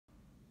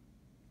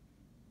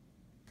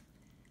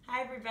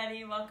Hi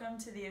everybody, welcome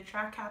to the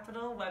Attract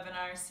Capital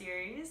webinar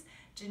series.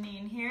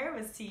 Janine here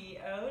with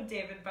CEO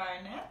David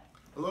Barnett.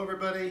 Hello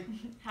everybody.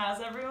 How's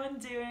everyone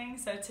doing?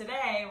 So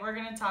today we're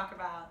going to talk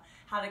about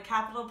how to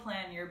capital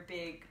plan your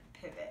big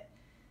pivot.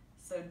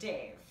 So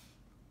Dave,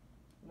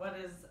 what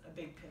is a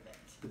big pivot?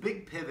 The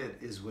big pivot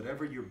is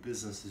whatever your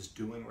business is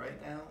doing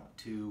right now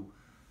to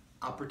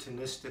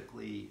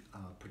opportunistically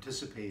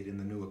participate in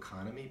the new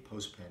economy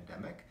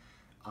post-pandemic.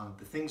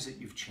 The things that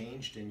you've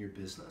changed in your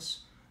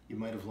business. You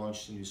might have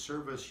launched a new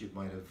service, you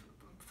might have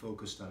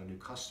focused on a new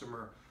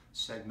customer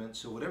segment.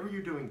 So whatever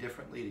you're doing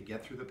differently to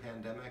get through the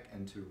pandemic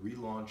and to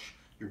relaunch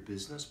your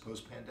business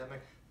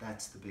post-pandemic,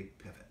 that's the big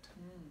pivot.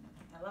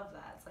 I love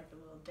that. It's like a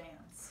little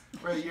dance.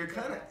 Right, you're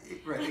kind of,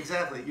 right,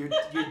 exactly.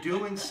 You're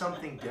doing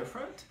something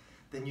different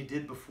than you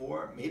did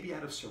before, maybe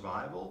out of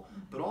survival,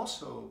 but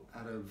also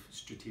out of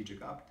strategic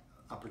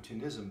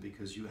opportunism,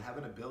 because you have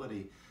an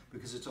ability,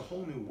 because it's a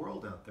whole new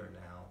world out there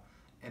now,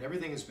 and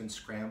everything has been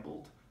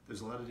scrambled.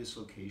 There's a lot of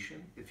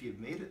dislocation. If you've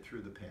made it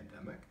through the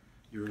pandemic,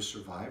 you're a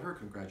survivor,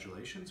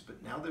 congratulations,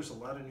 but now there's a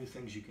lot of new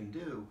things you can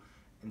do,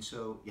 and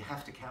so you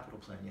have to capital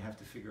plan. You have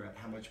to figure out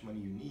how much money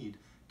you need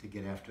to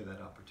get after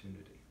that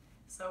opportunity.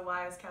 So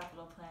why is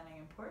capital planning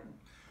important?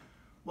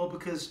 Well,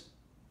 because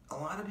a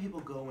lot of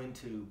people go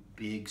into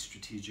big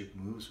strategic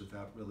moves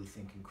without really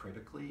thinking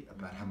critically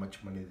about how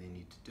much money they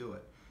need to do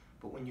it.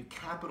 But when you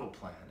capital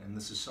plan, and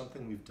this is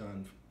something we've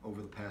done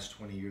over the past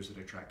 20 years at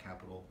Attract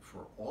Capital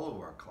for all of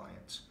our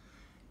clients,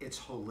 it's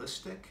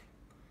holistic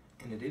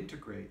and it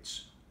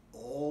integrates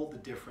all the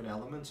different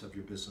elements of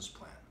your business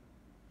plan.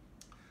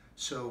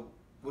 So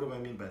what do I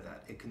mean by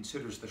that? It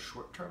considers the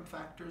short-term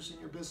factors in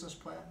your business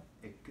plan.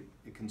 It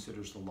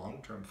considers the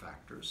long-term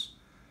factors.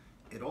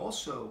 It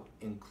also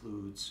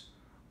includes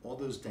all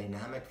those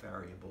dynamic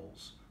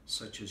variables,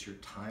 such as your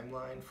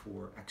timeline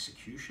for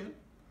execution,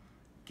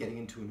 getting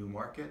into a new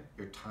market,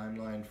 your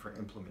timeline for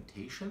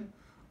implementation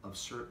of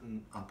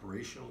certain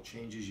operational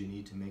changes you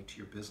need to make to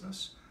your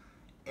business.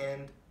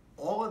 And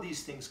all of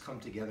these things come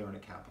together in a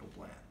capital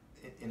plan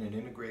in an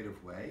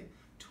integrative way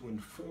to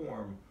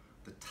inform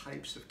the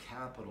types of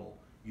capital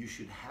you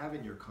should have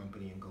in your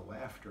company and go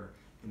after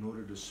in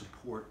order to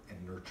support and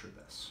nurture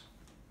this.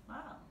 Wow,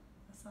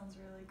 that sounds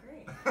really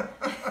great.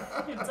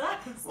 It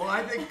does. Well,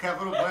 I think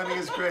capital planning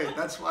is great.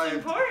 That's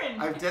why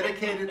I've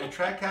dedicated,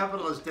 Attract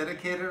Capital has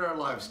dedicated our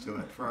lives to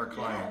it for our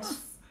clients.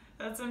 Yes,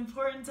 that's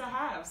important to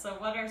have. So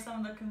what are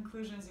some of the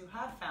conclusions you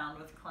have found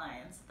with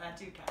clients that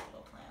do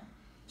capital plan?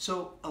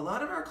 So a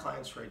lot of our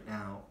clients right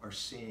now are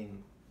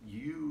seeing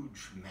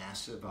huge,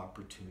 massive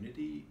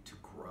opportunity to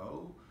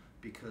grow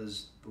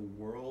because the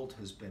world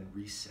has been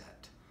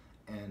reset.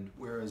 And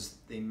whereas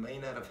they may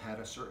not have had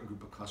a certain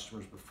group of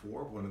customers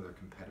before, one of their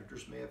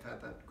competitors may have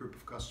had that group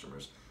of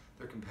customers,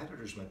 their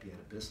competitors might be out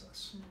of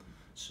business.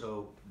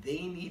 So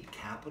they need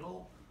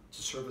capital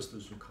to service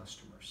those new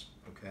customers,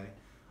 okay?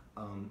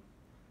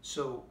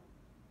 So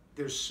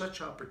there's such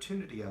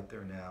opportunity out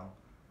there now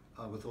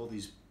with all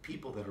these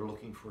people that are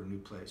looking for a new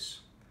place.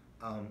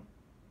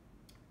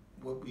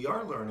 What we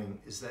are learning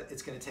is that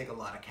it's going to take a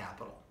lot of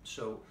capital.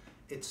 So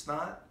it's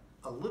not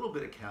a little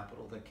bit of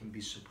capital that can be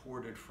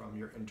supported from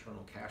your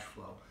internal cash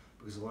flow,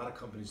 because a lot of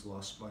companies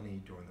lost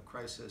money during the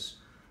crisis,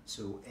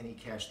 so any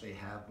cash they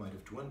have might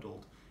have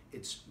dwindled.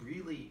 It's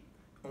really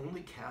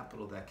only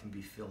capital that can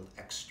be filled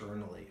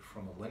externally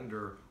from a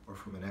lender or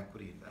from an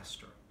equity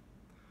investor.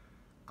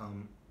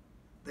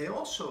 They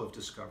also have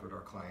discovered, our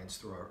clients,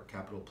 through our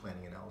capital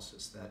planning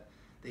analysis, that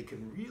they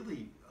can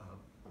really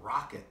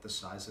rocket the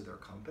size of their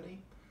company,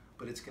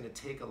 but it's going to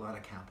take a lot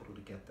of capital to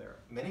get there.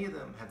 Many of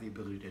them have the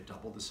ability to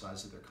double the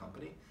size of their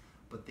company,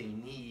 but they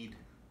need,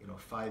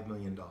 $5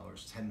 million,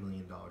 $10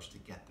 million to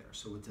get there.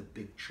 So it's a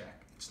big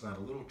check. It's not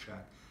a little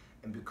check.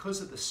 And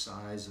because of the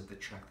size of the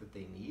check that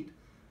they need,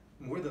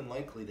 more than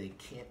likely they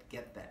can't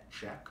get that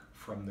check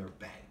from their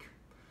bank.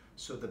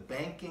 So the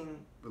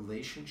banking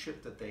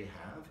relationship that they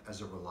have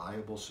as a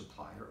reliable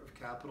supplier of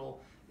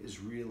capital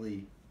is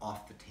really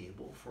off the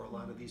table for a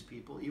lot of these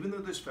people. Even though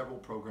there's federal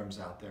programs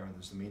out there, and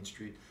there's the Main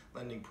Street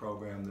Lending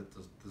Program,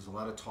 there's a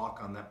lot of talk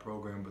on that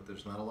program, but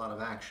there's not a lot of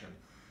action.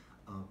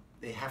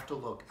 They have to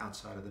look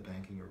outside of the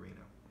banking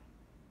arena.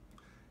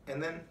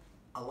 And then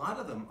a lot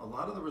of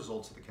the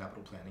results of the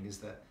capital planning is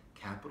that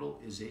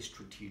capital is a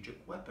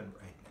strategic weapon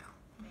right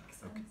now. Makes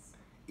sense.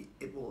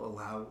 It will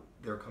allow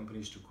their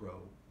companies to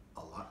grow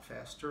a lot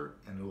faster,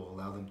 and it will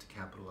allow them to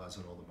capitalize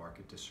on all the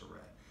market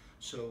disarray.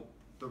 So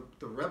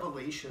the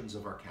revelations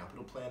of our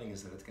capital planning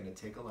is that it's going to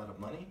take a lot of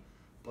money,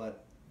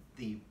 but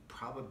the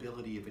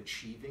probability of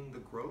achieving the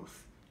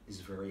growth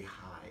is very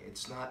high.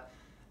 It's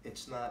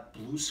not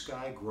blue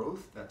sky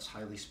growth that's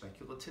highly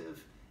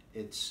speculative.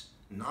 It's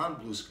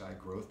non-blue sky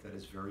growth that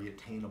is very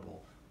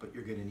attainable, but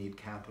you're going to need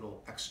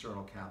capital,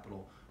 external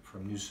capital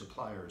from new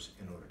suppliers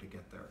in order to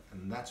get there.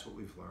 And that's what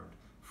we've learned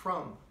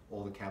from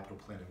all the capital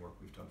planning work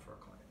we've done for our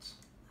clients.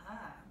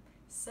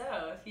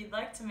 So, if you'd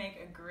like to make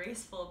a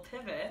graceful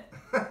pivot,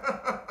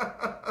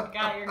 you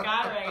got your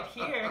guy right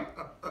here.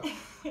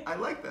 I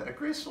like that, a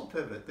graceful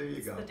pivot. There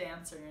you go. It's the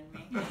dancer in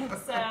me.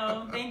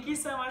 So, thank you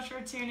so much for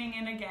tuning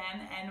in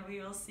again, and we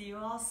will see you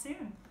all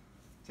soon.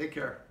 Take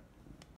care.